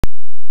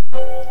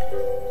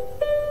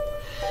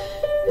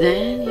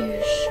Then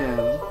you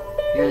show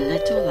your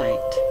little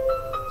light.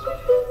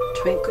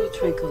 Twinkle,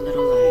 twinkle,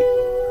 little light.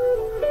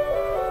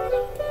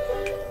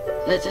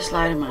 Let this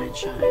light of mine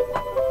shine.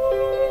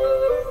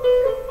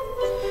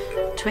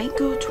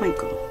 Twinkle,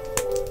 twinkle,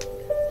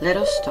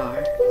 little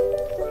star.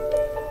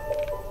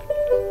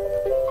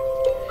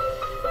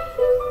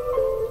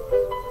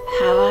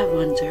 How I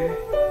wonder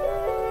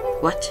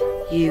what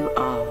you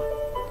are.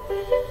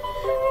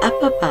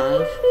 Up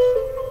above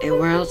a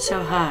world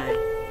so high,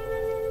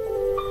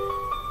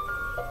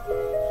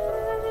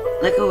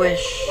 like a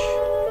wish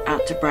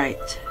out to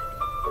bright.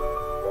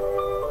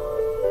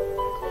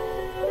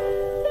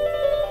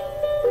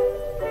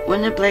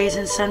 When the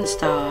blazing sun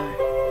star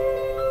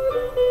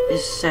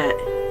is set,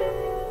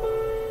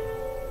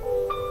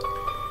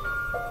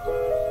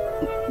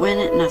 when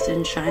it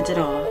nothing shines at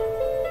all,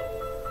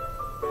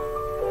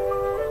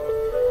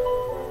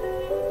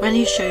 when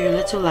you show your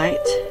little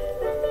light,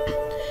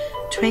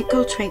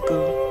 twinkle,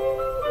 twinkle,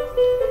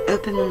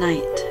 open the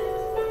night.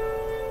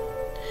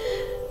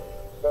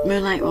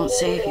 Moonlight won't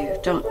save you.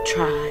 Don't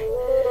try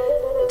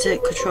to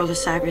control the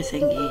cyber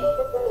thingy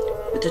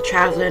with the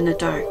traveler in the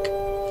dark,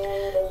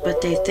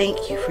 but they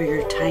thank you for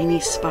your tiny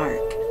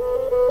spark.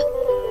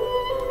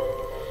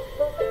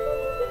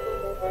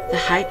 The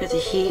hype of the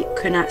heat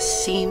could not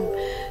seem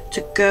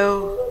to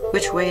go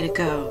which way to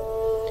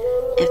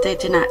go if they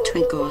did not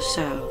twinkle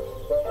so.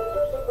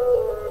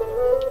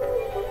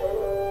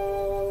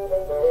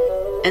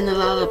 And the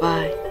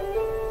lullaby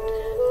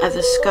of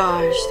the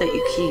scars that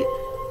you keep,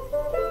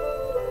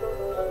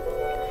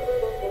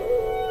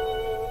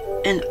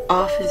 and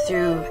often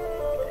through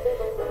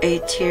a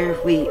tear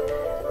of weep.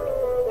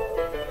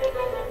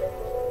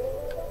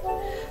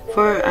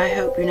 For I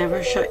hope you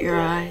never shut your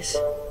eyes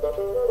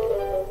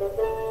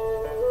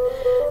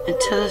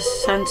until the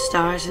sun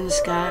stars in the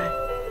sky.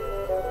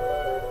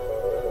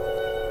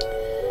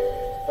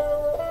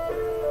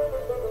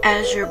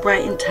 As your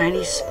bright and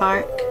tiny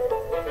spark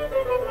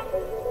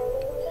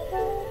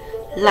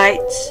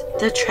lights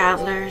the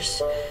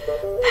traveler's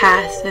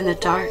path in the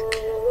dark.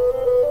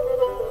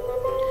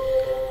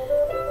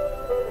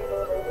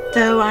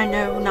 Though I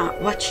know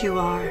not what you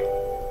are,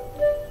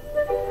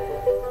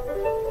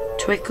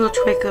 twinkle,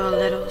 twinkle,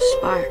 little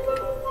spark.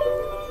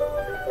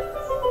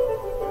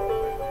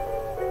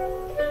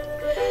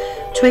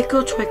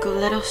 Twinkle, twinkle,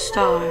 little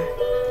star,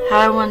 how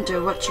I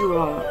wonder what you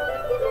are.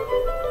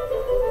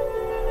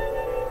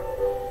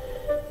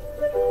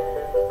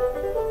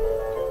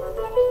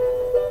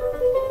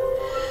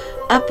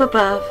 Up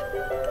above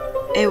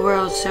a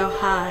world so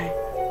high,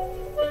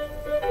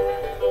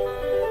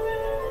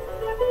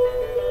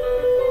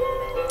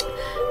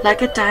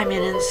 like a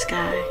diamond in the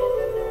sky.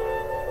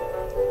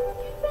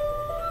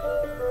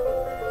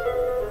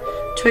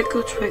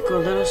 Twinkle, twinkle,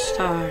 little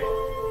star.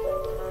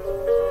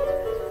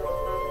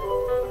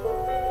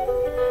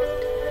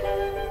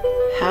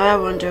 How I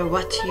wonder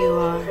what you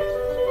are.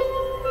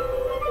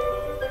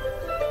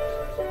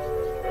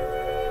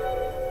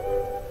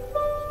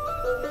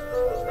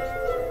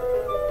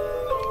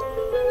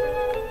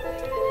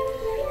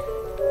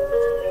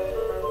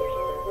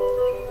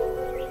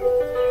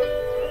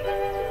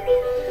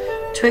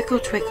 Twinkle,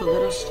 twinkle,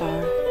 little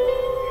star.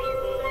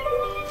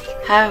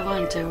 How I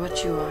wonder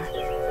what you are.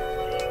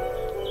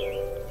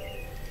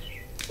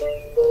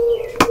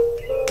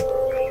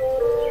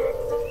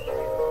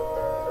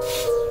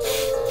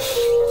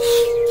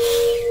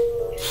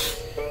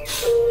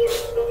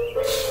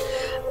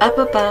 Up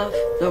above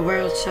the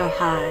world so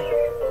high,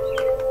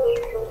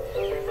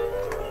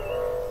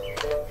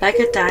 like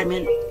a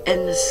diamond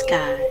in the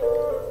sky.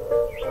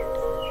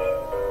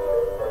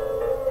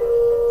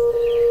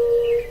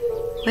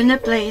 When the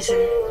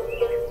blazing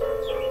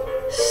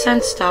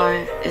sun star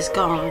is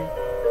gone,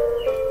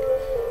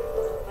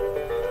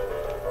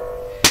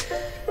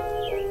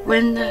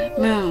 when the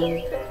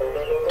moon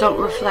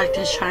don't reflect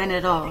and shine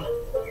at all,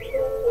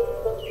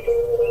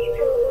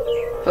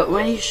 but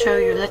when you show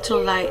your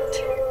little light,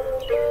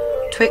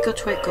 twinkle,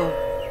 twinkle,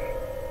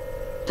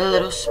 the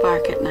little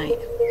spark at night.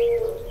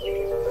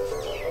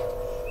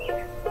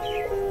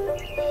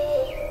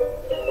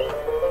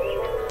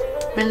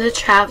 When the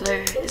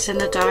traveler is in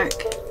the dark,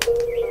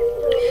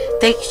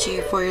 thanks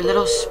you for your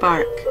little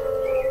spark.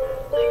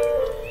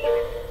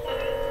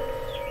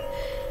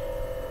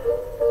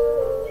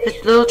 The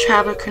little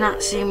traveler could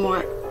not see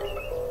more.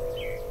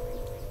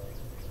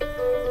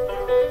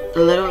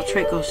 The little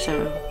twinkle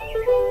so,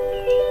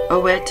 or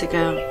where to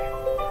go.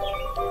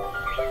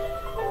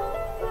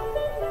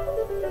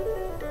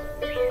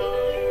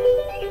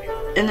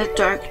 In the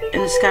dark,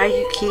 in the sky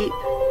you keep.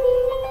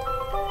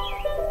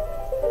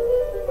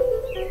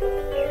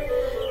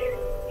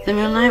 The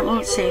moonlight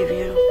won't save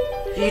you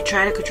if you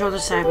try to control the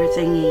cyber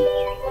thingy.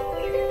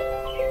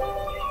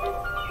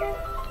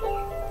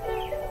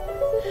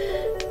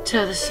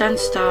 Till the sun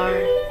star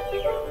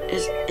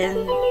is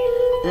in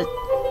the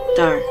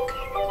dark.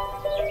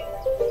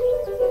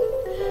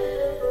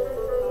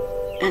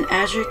 And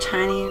as your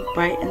tiny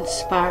brightened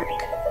spark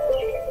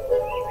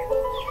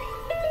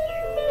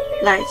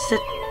lights the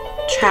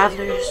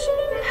traveler's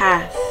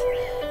path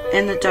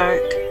in the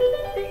dark.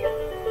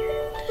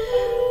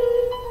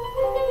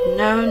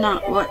 Know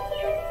not what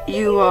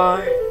you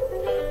are,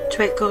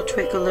 twinkle,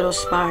 twinkle, little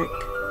spark.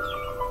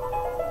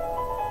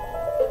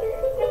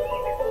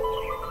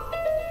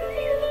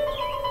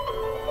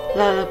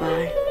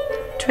 Lullaby,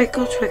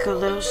 twinkle, twinkle,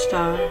 little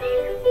star.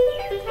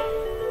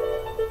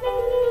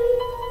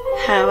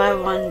 How I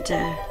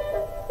wonder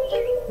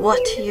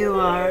what you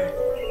are.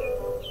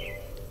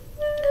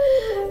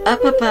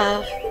 Up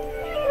above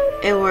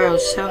a world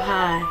so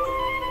high,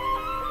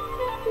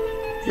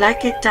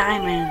 like a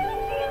diamond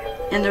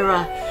in the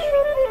rough.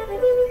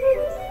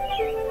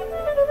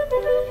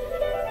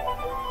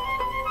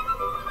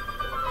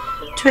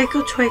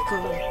 Twinkle,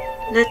 twinkle,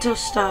 little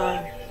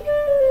star.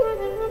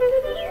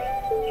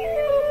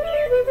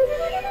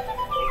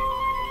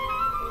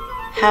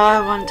 How I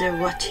wonder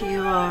what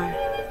you are.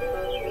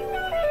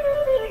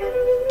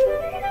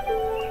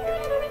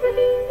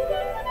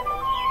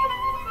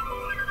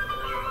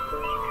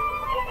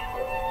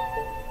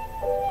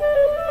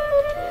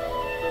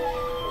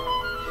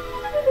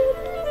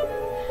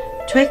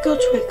 Twinkle,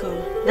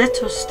 twinkle,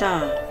 little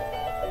star.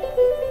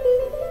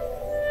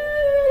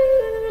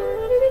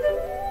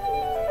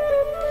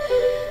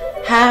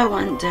 How I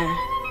wonder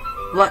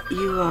what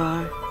you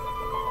are.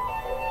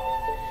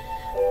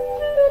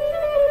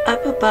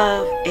 Up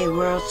above a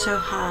world so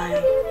high,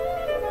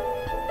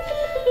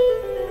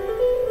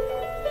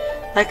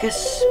 like a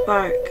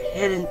spark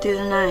hidden through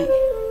the night.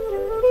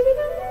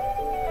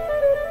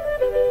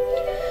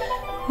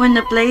 When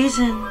the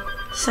blazing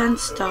sun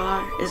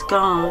star is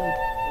gone,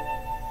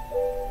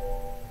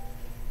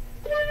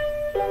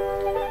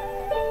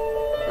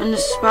 when the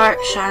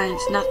spark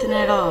shines nothing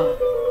at all.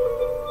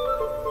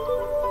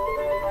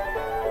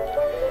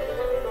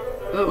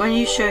 But when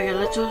you show your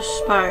little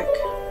spark,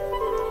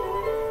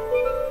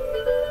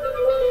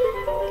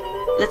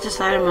 let this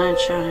light of mine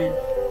shine.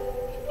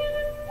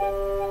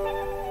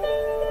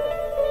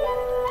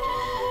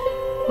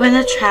 When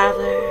the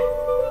traveler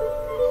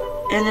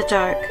in the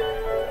dark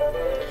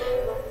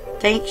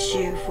thanks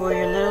you for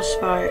your little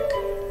spark,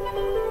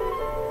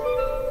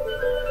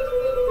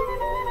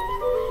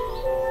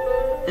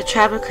 the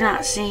traveler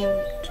cannot see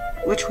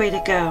which way to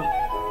go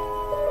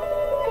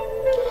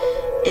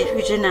if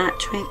you did not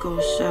twinkle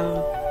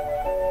so.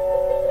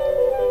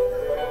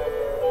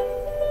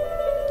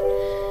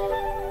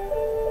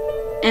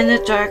 In the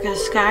dark of the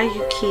sky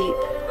you keep,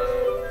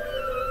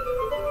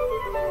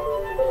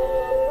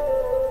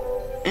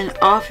 and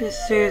often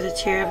through the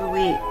tear of a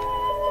weep.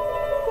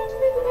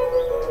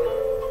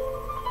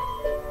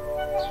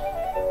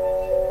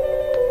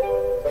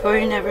 For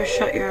you never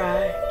shut your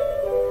eye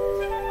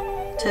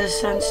to the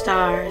sun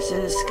stars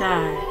in the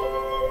sky.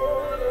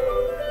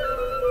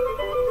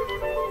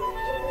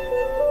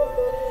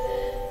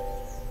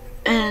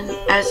 And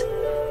as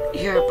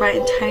you're a bright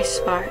and tiny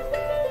spark,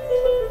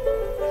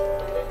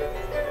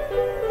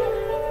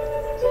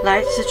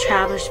 lights the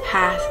traveler's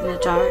path in the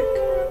dark.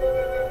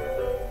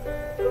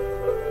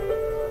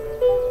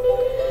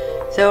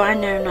 Though I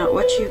know not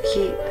what you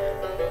keep,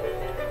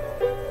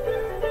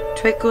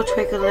 twinkle,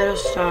 twinkle, little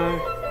star.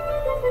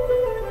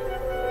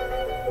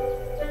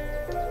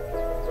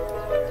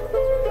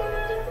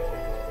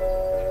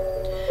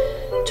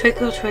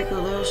 Twinkle,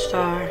 twinkle, little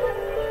star.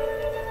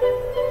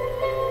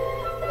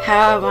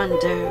 How I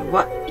wonder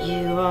what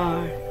you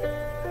are.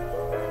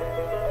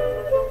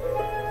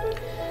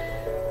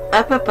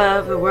 Up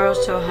above a world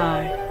so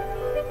high,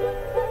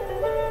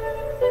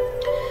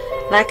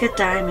 like a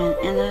diamond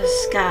in the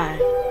sky.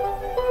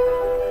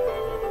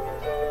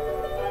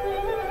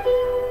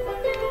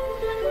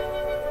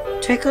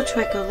 Twinkle,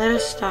 twinkle, little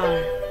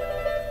star.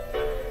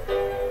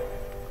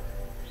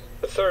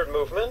 The third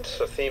movement,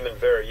 a theme and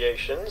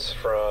variations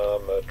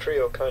from a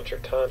trio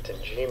concertante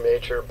in G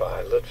major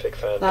by Ludwig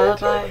van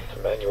Beethoven,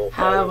 Emmanuel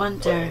How I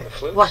wonder the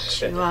flute,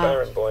 what and you are.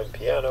 Barenboim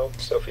piano,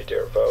 Sophie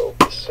Dervaux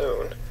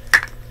bassoon.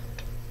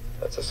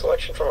 That's a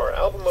selection from our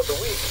album of the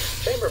week,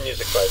 Chamber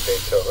Music by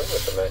Beethoven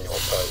with Emmanuel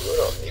Paoud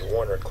on the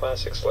Warner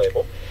Classics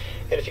label.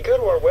 And if you go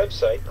to our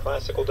website,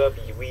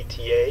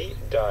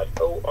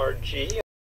 classicalweta.org,